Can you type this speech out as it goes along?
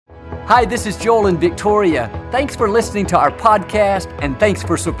Hi, this is Joel and Victoria. Thanks for listening to our podcast, and thanks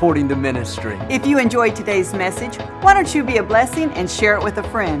for supporting the ministry. If you enjoyed today's message, why don't you be a blessing and share it with a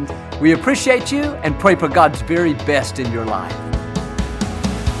friend? We appreciate you and pray for God's very best in your life.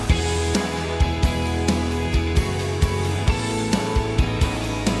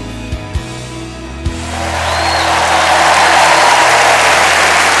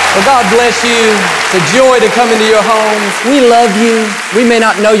 Well, God bless you. It's a joy to come into your homes. We love you. We may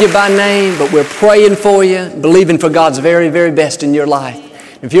not know you by name, but we're praying for you, believing for God's very, very best in your life.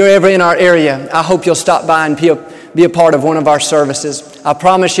 If you're ever in our area, I hope you'll stop by and be a part of one of our services. I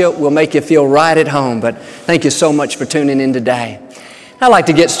promise you, we'll make you feel right at home. But thank you so much for tuning in today. I like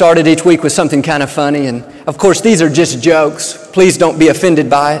to get started each week with something kind of funny. And of course, these are just jokes. Please don't be offended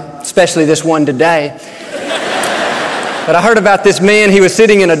by it, especially this one today. But I heard about this man. He was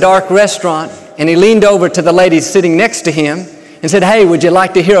sitting in a dark restaurant, and he leaned over to the lady sitting next to him and said, "Hey, would you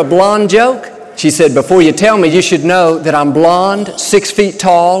like to hear a blonde joke?" She said, "Before you tell me, you should know that I'm blonde, 6 feet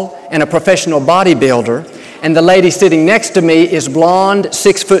tall, and a professional bodybuilder. And the lady sitting next to me is blonde,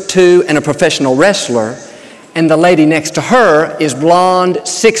 6'2", and a professional wrestler. And the lady next to her is blonde,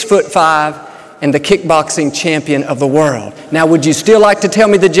 6'5", and the kickboxing champion of the world. Now, would you still like to tell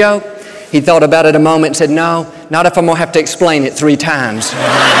me the joke?" He thought about it a moment and said, "No, not if I'm going to have to explain it 3 times.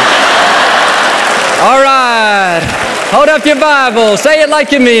 All right, hold up your Bible. Say it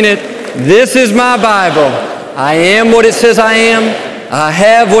like you mean it. This is my Bible. I am what it says I am. I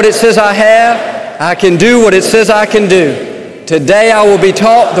have what it says I have. I can do what it says I can do. Today I will be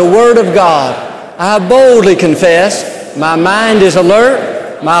taught the Word of God. I boldly confess, my mind is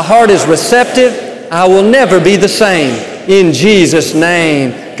alert, my heart is receptive. I will never be the same. In Jesus'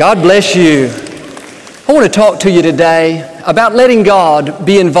 name. God bless you. I want to talk to you today about letting God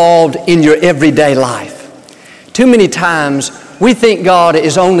be involved in your everyday life. Too many times we think God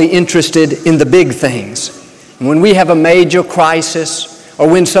is only interested in the big things. And when we have a major crisis or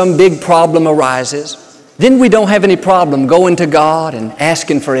when some big problem arises, then we don't have any problem going to God and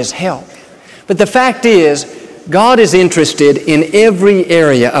asking for His help. But the fact is, God is interested in every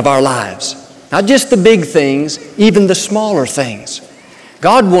area of our lives. Not just the big things, even the smaller things.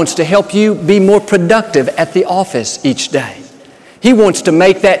 God wants to help you be more productive at the office each day. He wants to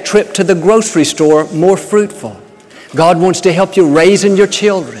make that trip to the grocery store more fruitful. God wants to help you raising your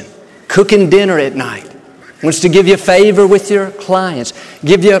children, cooking dinner at night. Wants to give you favor with your clients,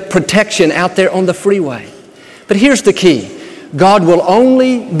 give you protection out there on the freeway. But here's the key. God will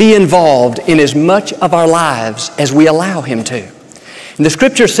only be involved in as much of our lives as we allow Him to. And the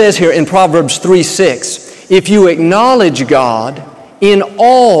scripture says here in Proverbs 3:6, if you acknowledge God in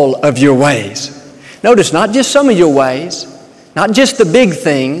all of your ways. Notice, not just some of your ways, not just the big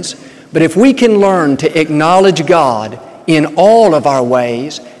things, but if we can learn to acknowledge God in all of our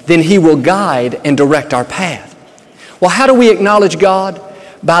ways, then He will guide and direct our path. Well, how do we acknowledge God?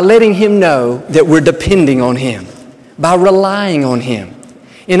 By letting Him know that we're depending on Him, by relying on Him.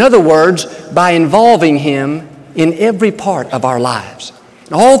 In other words, by involving Him in every part of our lives.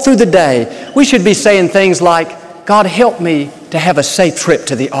 All through the day, we should be saying things like, God, help me to have a safe trip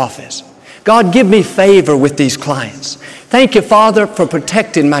to the office. God, give me favor with these clients. Thank you, Father, for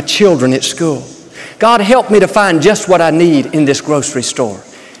protecting my children at school. God, help me to find just what I need in this grocery store.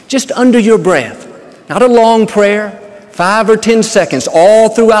 Just under your breath. Not a long prayer, 5 or 10 seconds. All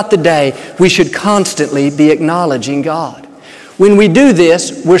throughout the day, we should constantly be acknowledging God. When we do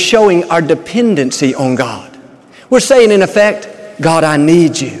this, we're showing our dependency on God. We're saying, in effect, God, I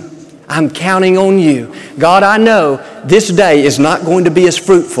need you. I'm counting on you. God, I know this day is not going to be as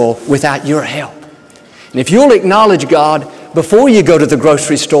fruitful without your help. And if you'll acknowledge God before you go to the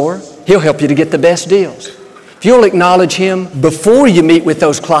grocery store, He'll help you to get the best deals. If you'll acknowledge Him before you meet with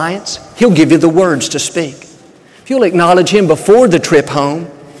those clients, He'll give you the words to speak. If you'll acknowledge Him before the trip home,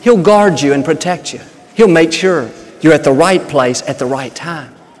 He'll guard you and protect you. He'll make sure you're at the right place at the right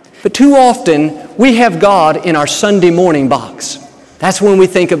time. But too often, we have God in our Sunday morning box. That's when we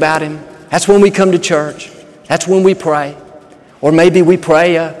think about Him. That's when we come to church. That's when we pray. Or maybe we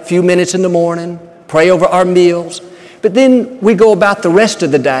pray a few minutes in the morning, pray over our meals. But then we go about the rest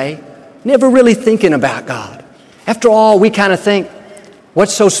of the day never really thinking about God. After all, we kind of think,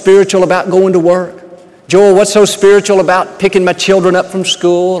 what's so spiritual about going to work? Joel, what's so spiritual about picking my children up from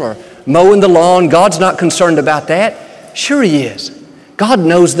school or mowing the lawn? God's not concerned about that. Sure He is. God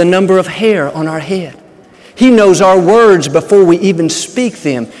knows the number of hair on our head. He knows our words before we even speak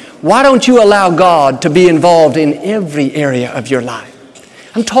them. Why don't you allow God to be involved in every area of your life?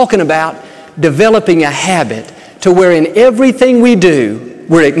 I'm talking about developing a habit to where in everything we do,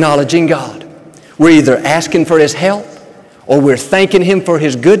 we're acknowledging God. We're either asking for His help, or we're thanking Him for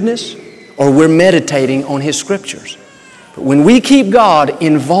His goodness, or we're meditating on His Scriptures. But when we keep God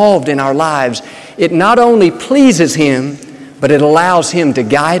involved in our lives, it not only pleases Him, but it allows Him to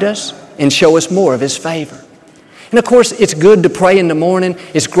guide us and show us more of His favor. And of course, it's good to pray in the morning.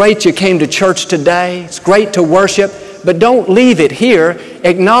 It's great you came to church today. It's great to worship. But don't leave it here.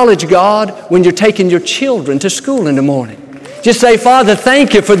 Acknowledge God when you're taking your children to school in the morning. Just say, Father,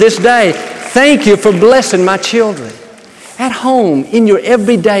 thank you for this day. Thank you for blessing my children. At home, in your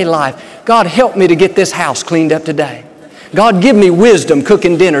everyday life, God, help me to get this house cleaned up today. God, give me wisdom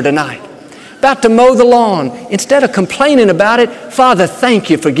cooking dinner tonight. About to mow the lawn. Instead of complaining about it, Father, thank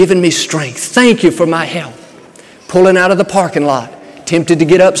you for giving me strength. Thank you for my help. Pulling out of the parking lot, tempted to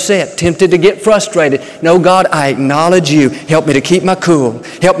get upset, tempted to get frustrated. No, God, I acknowledge you. Help me to keep my cool.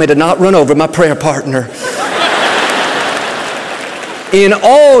 Help me to not run over my prayer partner. In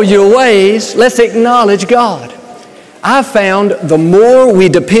all your ways, let's acknowledge God. I've found the more we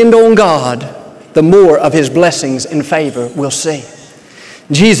depend on God, the more of His blessings and favor we'll see.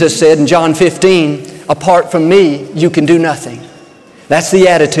 Jesus said in John 15, apart from me, you can do nothing. That's the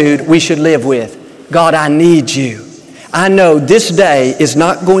attitude we should live with. God, I need you. I know this day is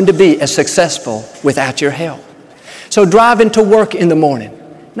not going to be as successful without your help. So driving to work in the morning,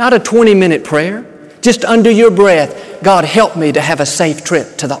 not a 20-minute prayer, just under your breath, God, help me to have a safe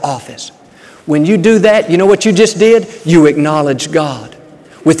trip to the office. When you do that, you know what you just did? You acknowledge God.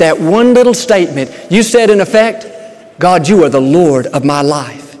 With that one little statement, you said in effect, God, you are the Lord of my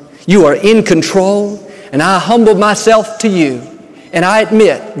life. You are in control, and I humble myself to you. And I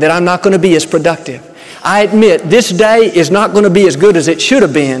admit that I'm not going to be as productive. I admit this day is not going to be as good as it should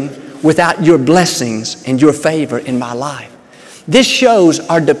have been without your blessings and your favor in my life. This shows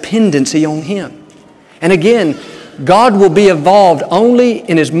our dependency on Him. And again, God will be involved only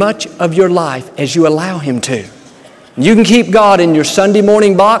in as much of your life as you allow Him to. You can keep God in your Sunday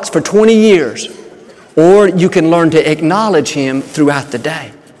morning box for 20 years, or you can learn to acknowledge Him throughout the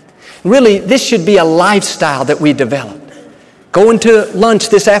day. Really, this should be a lifestyle that we develop. Going to lunch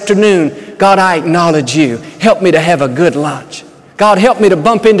this afternoon, God, I acknowledge you. Help me to have a good lunch. God, help me to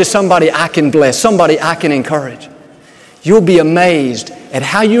bump into somebody I can bless, somebody I can encourage. You'll be amazed at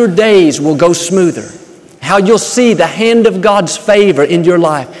how your days will go smoother, how you'll see the hand of God's favor in your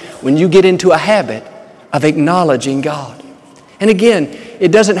life when you get into a habit of acknowledging God. And again,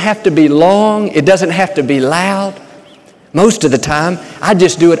 it doesn't have to be long. It doesn't have to be loud. Most of the time, I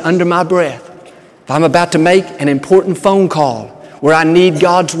just do it under my breath. If I'm about to make an important phone call where I need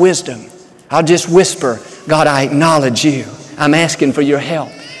God's wisdom, I'll just whisper, God, I acknowledge you. I'm asking for your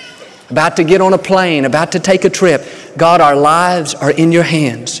help. About to get on a plane, about to take a trip, God, our lives are in your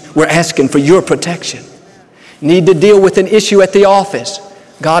hands. We're asking for your protection. Need to deal with an issue at the office.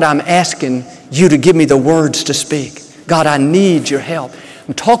 God, I'm asking you to give me the words to speak. God, I need your help.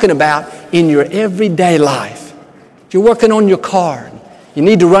 I'm talking about in your everyday life. If you're working on your car, you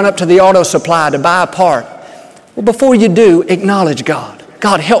need to run up to the auto supply to buy a part. Well, before you do, acknowledge God.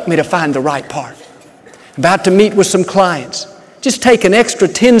 God, help me to find the right part. About to meet with some clients. Just take an extra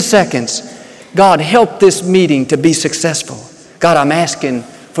 10 seconds. God, help this meeting to be successful. God, I'm asking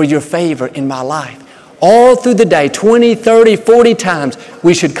for your favor in my life. All through the day, 20, 30, 40 times,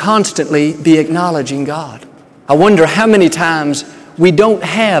 we should constantly be acknowledging God. I wonder how many times we don't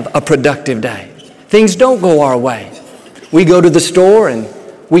have a productive day. Things don't go our way. We go to the store and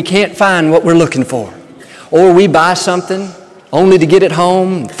we can't find what we're looking for. Or we buy something only to get it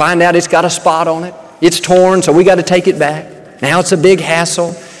home and find out it's got a spot on it. It's torn, so we got to take it back. Now it's a big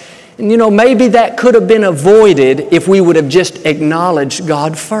hassle. And you know, maybe that could have been avoided if we would have just acknowledged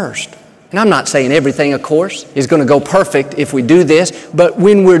God first. And I'm not saying everything, of course, is going to go perfect if we do this, but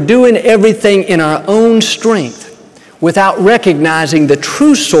when we're doing everything in our own strength without recognizing the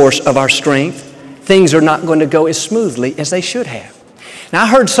true source of our strength, things are not going to go as smoothly as they should have. Now, I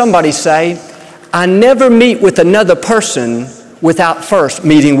heard somebody say, I never meet with another person without first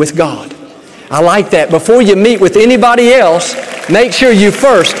meeting with God. I like that. Before you meet with anybody else, make sure you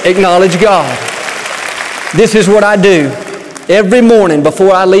first acknowledge God. This is what I do. Every morning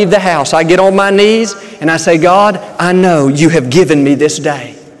before I leave the house, I get on my knees and I say, God, I know you have given me this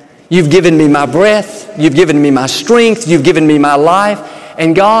day. You've given me my breath. You've given me my strength. You've given me my life.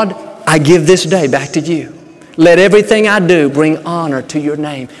 And God, I give this day back to you. Let everything I do bring honor to your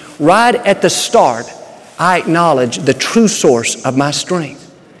name. Right at the start, I acknowledge the true source of my strength.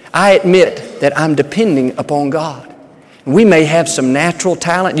 I admit that I'm depending upon God. We may have some natural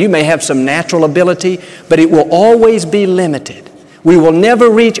talent, you may have some natural ability, but it will always be limited. We will never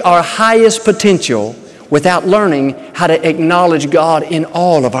reach our highest potential without learning how to acknowledge God in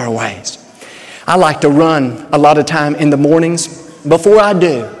all of our ways. I like to run a lot of time in the mornings. Before I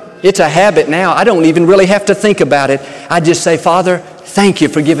do, It's a habit now. I don't even really have to think about it. I just say, Father, thank you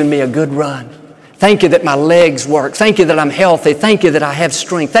for giving me a good run. Thank you that my legs work. Thank you that I'm healthy. Thank you that I have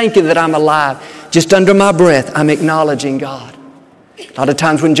strength. Thank you that I'm alive. Just under my breath, I'm acknowledging God. A lot of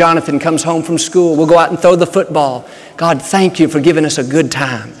times when Jonathan comes home from school, we'll go out and throw the football. God, thank you for giving us a good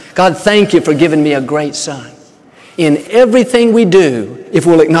time. God, thank you for giving me a great son. In everything we do, if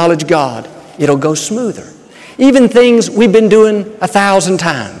we'll acknowledge God, it'll go smoother. Even things we've been doing 1,000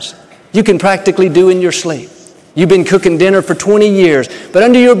 times, you can practically do in your sleep. You've been cooking dinner for 20 years, but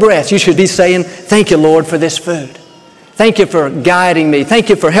under your breath, you should be saying, thank you, Lord, for this food. Thank you for guiding me. Thank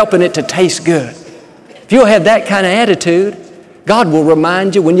you for helping it to taste good. If you'll have that kind of attitude, God will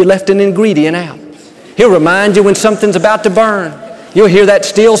remind you when you left an ingredient out. He'll remind you when something's about to burn. You'll hear that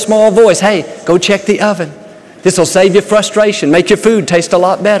still small voice, hey, go check the oven. This will save you frustration, make your food taste a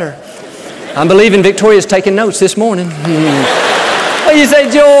lot better. I'm believing Victoria's taking notes this morning. Well, you say,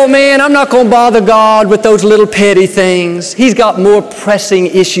 Joel, man, I'm not going to bother God with those little petty things. He's got more pressing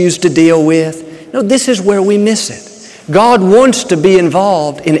issues to deal with. No, this is where we miss it. God wants to be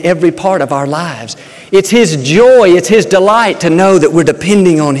involved in every part of our lives. It's His joy, it's His delight to know that we're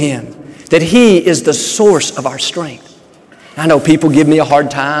depending on Him, that He is the source of our strength. I know people give me a hard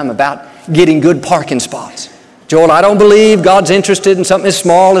time about getting good parking spots. Joel, I don't believe God's interested in something as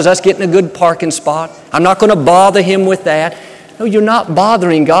small as us getting a good parking spot. I'm not going to bother Him with that. No, you're not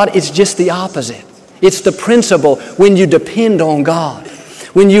bothering God. It's just the opposite. It's the principle when you depend on God.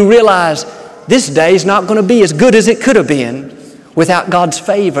 When you realize this day is not going to be as good as it could have been without God's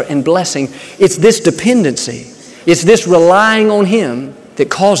favor and blessing. It's this dependency. It's this relying on Him that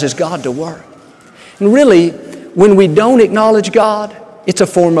causes God to work. And really, when we don't acknowledge God, it's a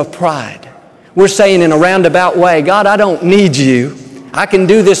form of pride. We're saying in a roundabout way, God, I don't need you. I can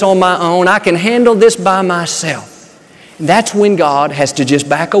do this on my own. I can handle this by myself. And that's when God has to just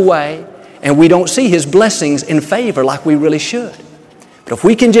back away and we don't see His blessings and favor like we really should. But if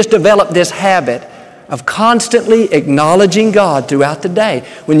we can just develop this habit of constantly acknowledging God throughout the day.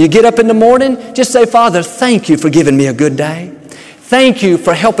 When you get up in the morning, just say, Father, thank you for giving me a good day. Thank you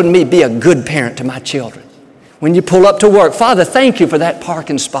for helping me be a good parent to my children. When you pull up to work, Father, thank you for that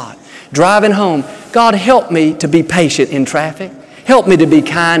parking spot. Driving home, God, help me to be patient in traffic. Help me to be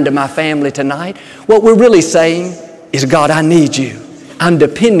kind to my family tonight. What we're really saying is, God, I need you. I'm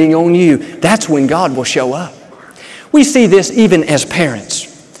depending on you. That's when God will show up. We see this even as parents.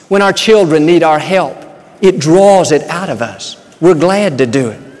 When our children need our help, it draws it out of us. We're glad to do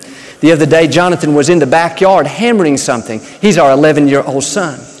it. The other day, Jonathan was in the backyard hammering something. He's our 11-year-old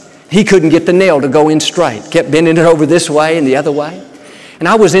son. He couldn't get the nail to go in straight. Kept bending it over this way and the other way. And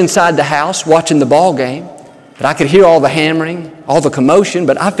I was inside the house watching the ball game, but I could hear all the hammering, all the commotion,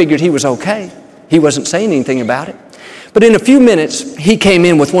 but I figured he was okay. He wasn't saying anything about it. But in a few minutes, he came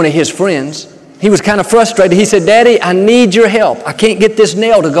in with one of his friends. He was kind of frustrated. He said, Daddy, I need your help. I can't get this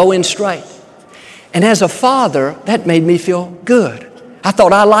nail to go in straight. And as a father, that made me feel good. I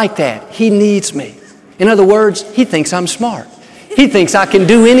thought, I like that. He needs me. In other words, he thinks I'm smart. He thinks I can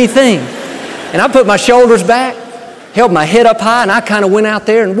do anything. And I put my shoulders back, held my head up high, and I kind of went out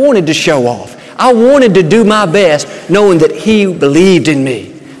there and wanted to show off. I wanted to do my best, knowing that he believed in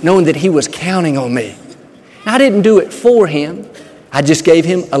me, knowing that he was counting on me. I didn't do it for him. I just gave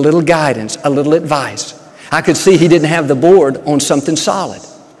him a little guidance, a little advice. I could see he didn't have the board on something solid.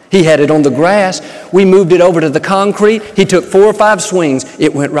 He had it on the grass. We moved it over to the concrete. He took 4 or 5 swings.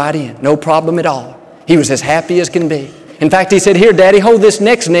 It went right in. No problem at all. He was as happy as can be. In fact, he said, here, Daddy, hold this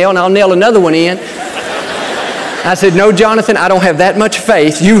next nail and I'll nail another one in. I said, no, Jonathan, I don't have that much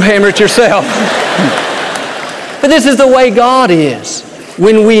faith. You hammer it yourself. But this is the way God is.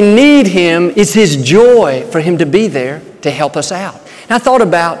 When we need Him, it's His joy for Him to be there to help us out. And I thought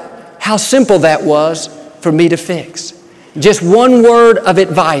about how simple that was for me to fix. Just one word of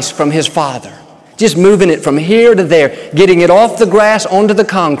advice from his father. Just moving it from here to there, getting it off the grass onto the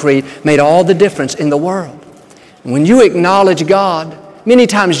concrete made all the difference in the world. When you acknowledge God, many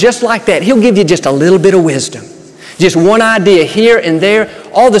times just like that, He'll give you just a little bit of wisdom. Just one idea here and there.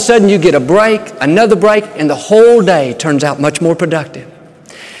 All of a sudden you get a break, another break, and the whole day turns out much more productive.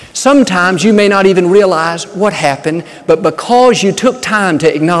 Sometimes you may not even realize what happened, but because you took time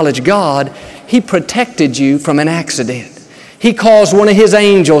to acknowledge God, He protected you from an accident. He caused one of His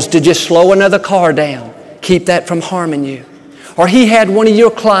angels to just slow another car down, keep that from harming you. Or He had one of your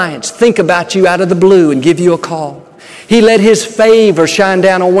clients think about you out of the blue and give you a call. He let His favor shine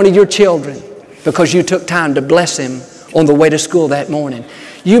down on one of your children because you took time to bless him on the way to school that morning.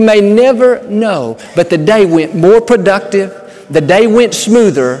 You may never know, but the day went more productive. The day went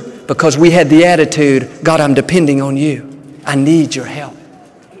smoother because we had the attitude, God, I'm depending on you. I need your help.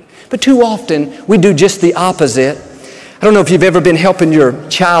 But too often, we do just the opposite. I don't know if you've ever been helping your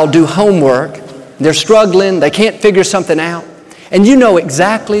child do homework. They're struggling, they can't figure something out, and you know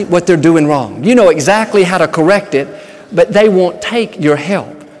exactly what they're doing wrong. You know exactly how to correct it, but they won't take your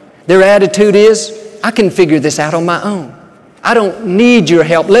help. Their attitude is, I can figure this out on my own. I don't need your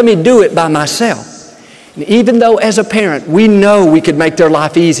help. Let me do it by myself. And even though as a parent, we know we could make their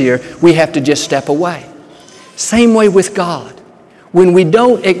life easier, we have to just step away. Same way with God. When we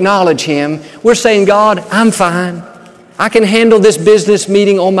don't acknowledge Him, we're saying, God, I'm fine. I can handle this business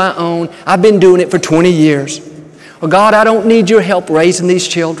meeting on my own. I've been doing it for 20 years. Or God, I don't need your help raising these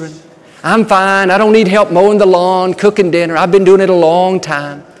children. I'm fine. I don't need help mowing the lawn, cooking dinner. I've been doing it a long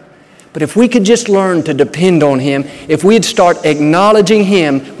time. But if we could just learn to depend on Him, if we'd start acknowledging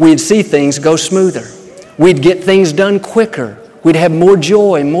Him, we'd see things go smoother. We'd get things done quicker. We'd have more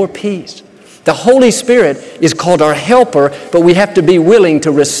joy and more peace. The Holy Spirit is called our helper, but we have to be willing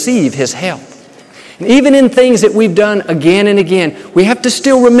to receive His help. And even in things that we've done again and again, we have to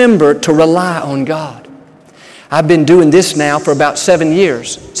still remember to rely on God. I've been doing this now for about 7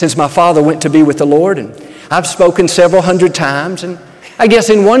 years, since my father went to be with the Lord, and I've spoken several hundred times, and I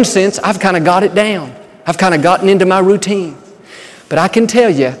guess in one sense, I've kind of got it down. I've kind of gotten into my routine. But I can tell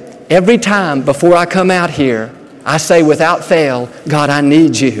you, every time before I come out here, I say without fail, God, I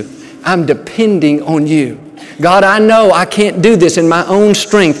need you. I'm depending on you. God, I know I can't do this in my own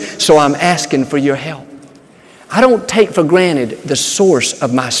strength, so I'm asking for your help. I don't take for granted the source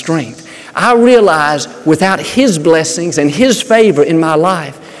of my strength. I realize without His blessings and His favor in my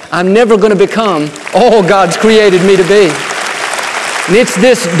life, I'm never going to become all God's created me to be. And it's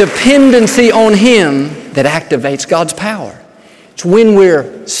this dependency on Him that activates God's power. It's when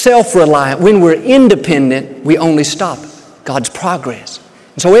we're self-reliant, when we're independent, we only stop God's progress.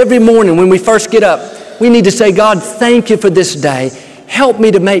 And so every morning when we first get up, we need to say, God, thank you for this day. Help me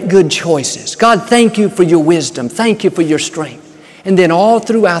to make good choices. God, thank you for your wisdom. Thank you for your strength. And then all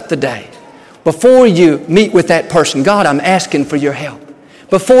throughout the day, before you meet with that person, God, I'm asking for your help.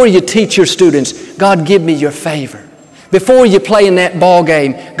 Before you teach your students, God, give me your favor. Before you play in that ball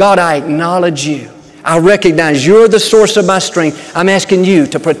game, God, I acknowledge you. I recognize you're the source of my strength. I'm asking you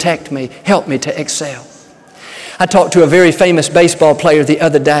to protect me, help me to excel. I talked to a very famous baseball player the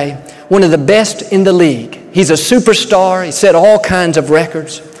other day, one of the best in the league. He's a superstar. He set all kinds of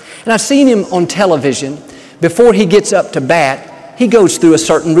records. And I've seen him on television. Before he gets up to bat, he goes through a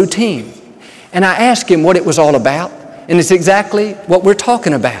certain routine. And I asked him what it was all about, and it's exactly what we're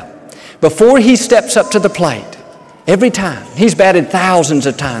talking about. Before he steps up to the plate, every time, he's batted thousands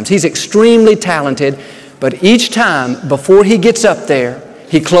of times. He's extremely talented, but each time before he gets up there,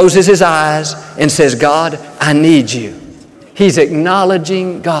 he closes his eyes and says, God, I need you. He's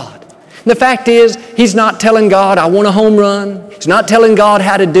acknowledging God. And the fact is, he's not telling God, I want a home run. He's not telling God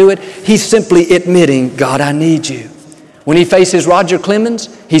how to do it. He's simply admitting, God, I need you. When he faces Roger Clemens,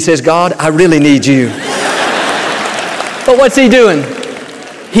 he says, God, I really need you. But what's he doing?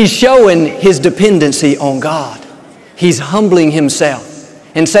 He's showing his dependency on God. He's humbling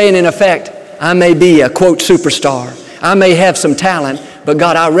himself and saying, in effect, I may be a, quote, superstar. I may have some talent, but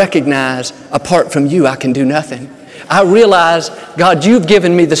God, I recognize apart from you, I can do nothing. I realize, God, you've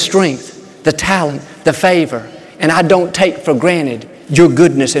given me the strength, the talent, the favor, and I don't take for granted your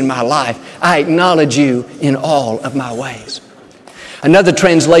goodness in my life. I acknowledge you in all of my ways. Another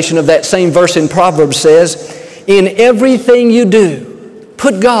translation of that same verse in Proverbs says, in everything you do,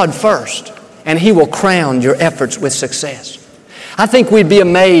 put God first, and He will crown your efforts with success. I think we'd be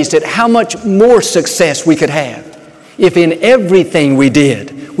amazed at how much more success we could have if in everything we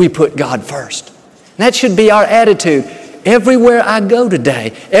did, we put God first. And that should be our attitude. Everywhere I go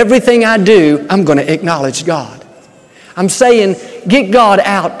today, everything I do, I'm going to acknowledge God. I'm saying, get God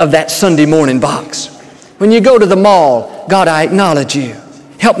out of that Sunday morning box. When you go to the mall, God, I acknowledge you.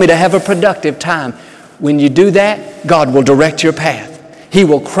 Help me to have a productive time. When you do that, God will direct your path. He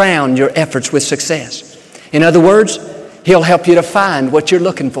will crown your efforts with success. In other words, He'll help you to find what you're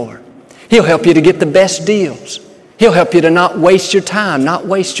looking for. He'll help you to get the best deals. He'll help you to not waste your time, not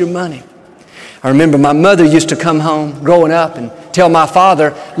waste your money. I remember my mother used to come home growing up and tell my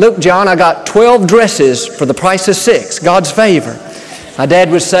father, look, John, I got 12 dresses for the price of 6, God's favor. My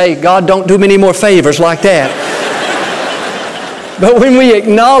dad would say, God, don't do many more favors like that. But when we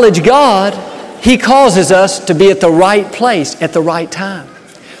acknowledge God, He causes us to be at the right place at the right time.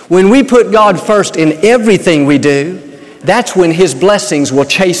 When we put God first in everything we do, that's when His blessings will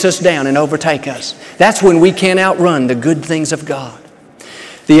chase us down and overtake us. That's when we can't outrun the good things of God.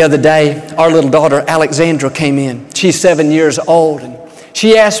 The other day, our little daughter Alexandra came in. She's 7 years old, and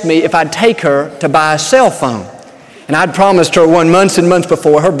she asked me if I'd take her to buy a cell phone. And I'd promised her one months and months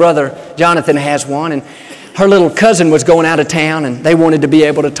before. Her brother, Jonathan, has one. And her little cousin was going out of town, and they wanted to be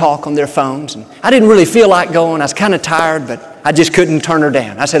able to talk on their phones. And I didn't really feel like going. I was kind of tired, but I just couldn't turn her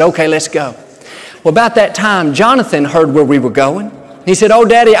down. I said, okay, let's go. Well, about that time, Jonathan heard where we were going. He said, oh,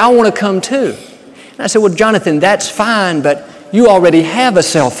 Daddy, I want to come too. And I said, well, Jonathan, that's fine, but you already have a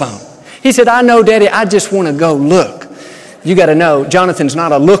cell phone. He said, I know, Daddy, I just want to go look. You got to know, Jonathan's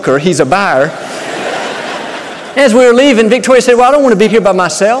not a looker, he's a buyer. As we were leaving, Victoria said, well, I don't want to be here by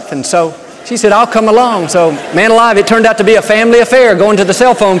myself. And so she said, I'll come along. So, man alive, it turned out to be a family affair going to the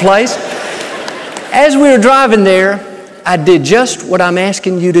cell phone place. As we were driving there, I did just what I'm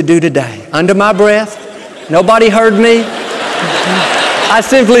asking you to do today. Under my breath, nobody heard me. I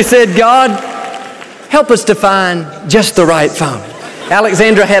simply said, God, help us to find just the right phone.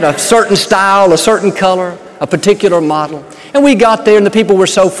 Alexandra had a certain style, a certain color, a particular model. And we got there and the people were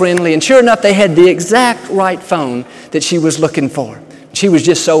so friendly. And sure enough, they had the exact right phone that she was looking for. She was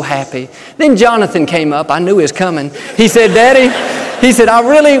just so happy. Then Jonathan came up. I knew he was coming. He said, Daddy, he said, I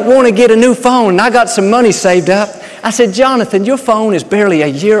really want to get a new phone. And I got some money saved up. I said, Jonathan, your phone is barely a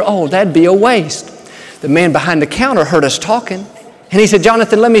year old. That'd be a waste. The man behind the counter heard us talking. And he said,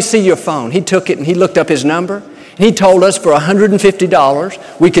 Jonathan, let me see your phone. He took it and he looked up his number. And he told us for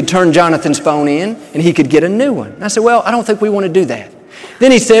 $150 we could turn Jonathan's phone in and he could get a new one. And I said, well, I don't think we want to do that.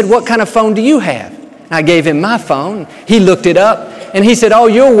 Then he said, what kind of phone do you have? And I gave him my phone. He looked it up and he said, oh,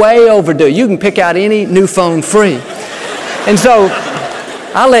 you're way overdue. You can pick out any new phone free. And so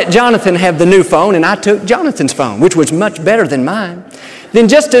I let Jonathan have the new phone and I took Jonathan's phone, which was much better than mine. Then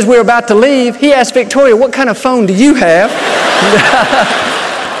just as we were about to leave, he asked Victoria, what kind of phone do you have?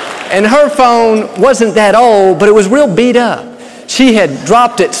 And her phone wasn't that old, but it was real beat up. She had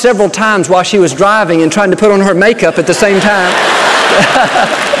dropped it several times while she was driving and trying to put on her makeup at the same time.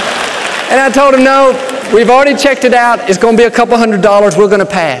 And I told him, no, we've already checked it out. It's going to be a couple $100. We're going to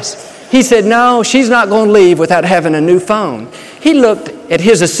pass. He said, no, she's not going to leave without having a new phone. He looked at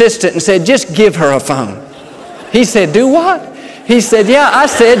his assistant and said, just give her a phone. He said, do what? He said, yeah, I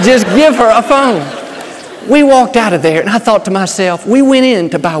said, just give her a phone. We walked out of there and I thought to myself, we went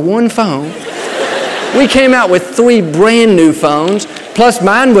in to buy one phone. We came out with 3 brand new phones, plus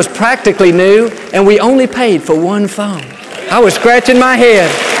mine was practically new, and we only paid for one phone. I was scratching my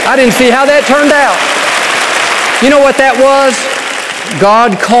head. I didn't see how that turned out. You know what that was?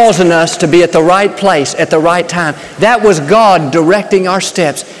 God causing us to be at the right place at the right time. That was God directing our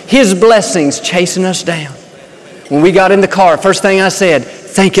steps. His blessings chasing us down. When we got in the car, first thing I said,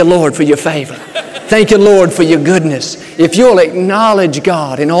 thank you, Lord, for your favor. Thank you, Lord, for your goodness. If you'll acknowledge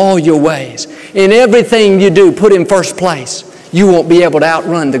God in all your ways, in everything you do, put Him first place, you won't be able to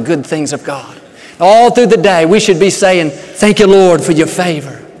outrun the good things of God. All through the day, we should be saying, thank you, Lord, for your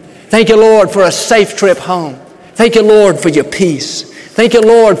favor. Thank you, Lord, for a safe trip home. Thank you, Lord, for your peace. Thank you,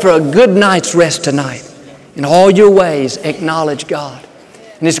 Lord, for a good night's rest tonight. In all your ways, acknowledge God.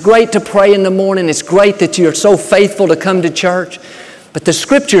 And it's great to pray in the morning. It's great that you're so faithful to come to church. But the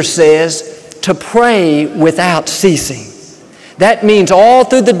Scripture says to pray without ceasing. That means all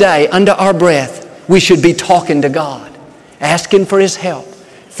through the day, under our breath, we should be talking to God, asking for His help,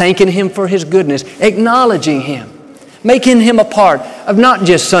 thanking Him for His goodness, acknowledging Him, making Him a part of not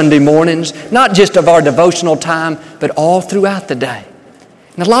just Sunday mornings, not just of our devotional time, but all throughout the day.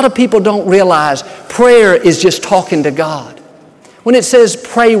 And a lot of people don't realize prayer is just talking to God. When it says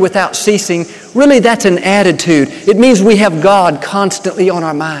pray without ceasing, really that's an attitude. It means we have God constantly on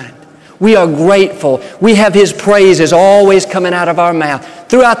our mind. We are grateful. We have His praises always coming out of our mouth.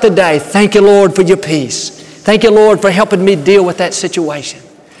 Throughout the day, thank you, Lord, for your peace. Thank you, Lord, for helping me deal with that situation.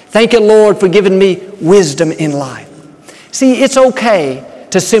 Thank you, Lord, for giving me wisdom in life. See, it's okay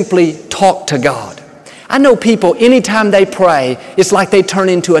to simply talk to God. I know people, anytime they pray, it's like they turn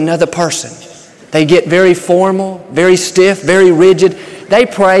into another person. They get very formal, very stiff, very rigid. They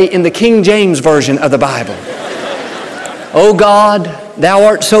pray in the King James Version of the Bible. Oh God, Thou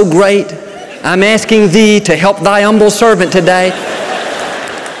art so great. I'm asking Thee to help Thy humble servant today.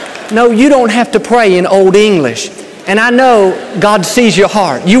 No, you don't have to pray in Old English. And I know God sees your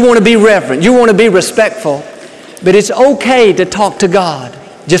heart. You want to be reverent. You want to be respectful. But it's okay to talk to God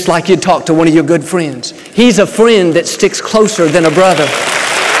just like you'd talk to one of your good friends. He's a friend that sticks closer than a brother.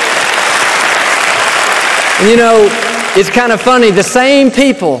 And you know, it's kind of funny, the same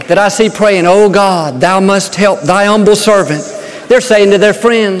people that I see praying, oh God, Thou must help Thy humble servant, they're saying to their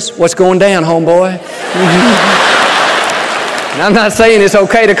friends, what's going down, homeboy? And I'm not saying it's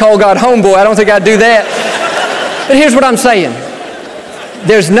okay to call God homeboy. I don't think I'd do that. But here's what I'm saying.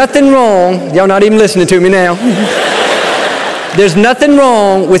 There's nothing wrong, y'all not even listening to me now. There's nothing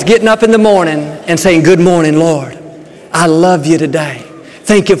wrong with getting up in the morning and saying, good morning, Lord. I love you today.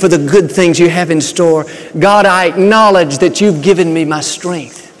 Thank you for the good things you have in store. God, I acknowledge that you've given me my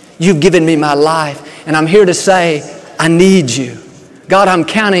strength. You've given me my life. And I'm here to say, I need you. God, I'm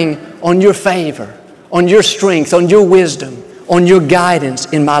counting on your favor, on your strength, on your wisdom, on your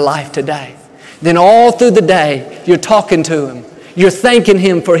guidance in my life today. Then all through the day, you're talking to Him. You're thanking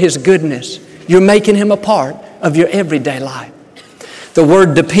Him for His goodness. You're making Him a part of your everyday life. The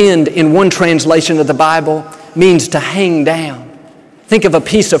word depend in one translation of the Bible means to hang down. Think of a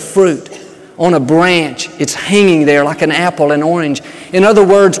piece of fruit on a branch. It's hanging there like an apple, an orange. In other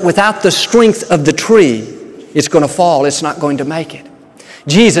words, without the strength of the tree, it's going to fall. It's not going to make it.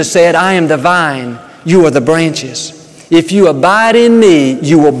 Jesus said, I am the vine, you are the branches. If you abide in me,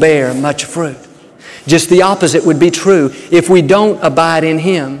 you will bear much fruit. Just the opposite would be true. If we don't abide in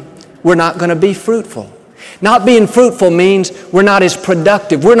Him, we're not going to be fruitful. Not being fruitful means we're not as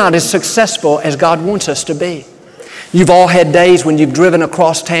productive, we're not as successful as God wants us to be. You've all had days when you've driven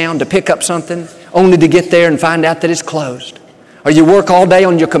across town to pick up something only to get there and find out that it's closed. Or you work all day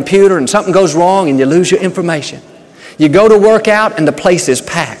on your computer and something goes wrong and you lose your information. You go to work out and the place is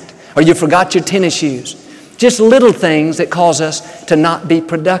packed. Or you forgot your tennis shoes. Just little things that cause us to not be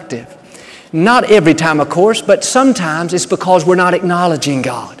productive. Not every time, of course, but sometimes it's because we're not acknowledging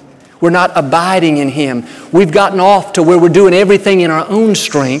God. We're not abiding in Him. We've gotten off to where we're doing everything in our own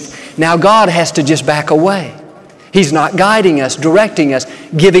strength. Now God has to just back away. He's not guiding us, directing us,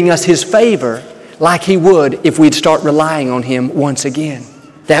 giving us His favor like He would if we'd start relying on Him once again.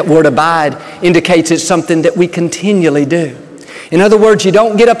 That word abide indicates it's something that we continually do. In other words, you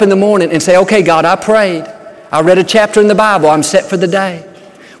don't get up in the morning and say, okay, God, I prayed. I read a chapter in the Bible. I'm set for the day.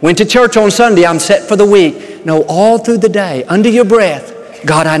 Went to church on Sunday. I'm set for the week. No, all through the day, under your breath,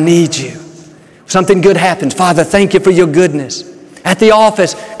 God, I need you. Something good happens. Father, thank you for your goodness. At the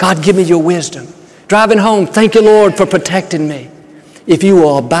office, God, give me your wisdom. Driving home, thank you, Lord, for protecting me. If you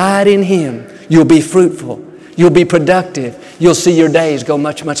will abide in Him, you'll be fruitful. You'll be productive. You'll see your days go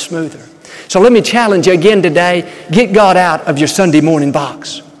much, much smoother. So let me challenge you again today. Get God out of your Sunday morning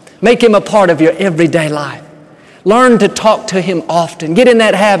box. Make Him a part of your everyday life. Learn to talk to Him often. Get in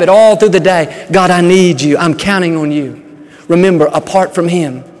that habit all through the day. God, I need you. I'm counting on you. Remember, apart from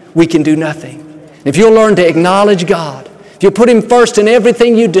Him, we can do nothing. If you'll learn to acknowledge God, if you'll put Him first in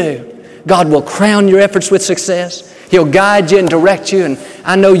everything you do, God will crown your efforts with success. He'll guide you and direct you, and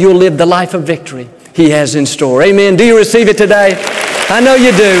I know you'll live the life of victory He has in store. Amen. Do you receive it today? I know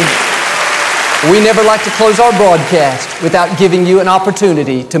you do. We never like to close our broadcast without giving you an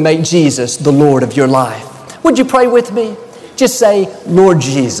opportunity to make Jesus the Lord of your life. Would you pray with me? Just say, Lord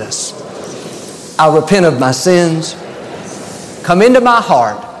Jesus, I repent of my sins. Come into my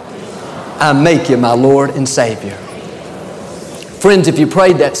heart. I make you my Lord and Savior. Friends, if you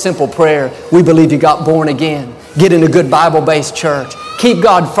prayed that simple prayer, we believe you got born again. Get in a good Bible-based church. Keep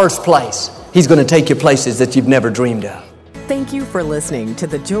God first place. He's going to take you places that you've never dreamed of. Thank you for listening to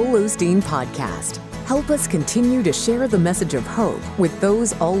the Joel Osteen Podcast. Help us continue to share the message of hope with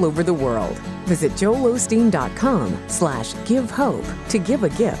those all over the world. Visit joelosteen.com/give hope to give a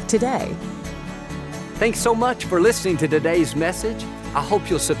gift today. Thanks so much for listening to today's message. I hope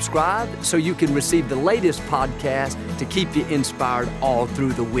you'll subscribe so you can receive the latest podcast to keep you inspired all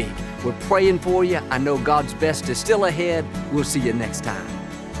through the week. We're praying for you. I know God's best is still ahead. We'll see you next time.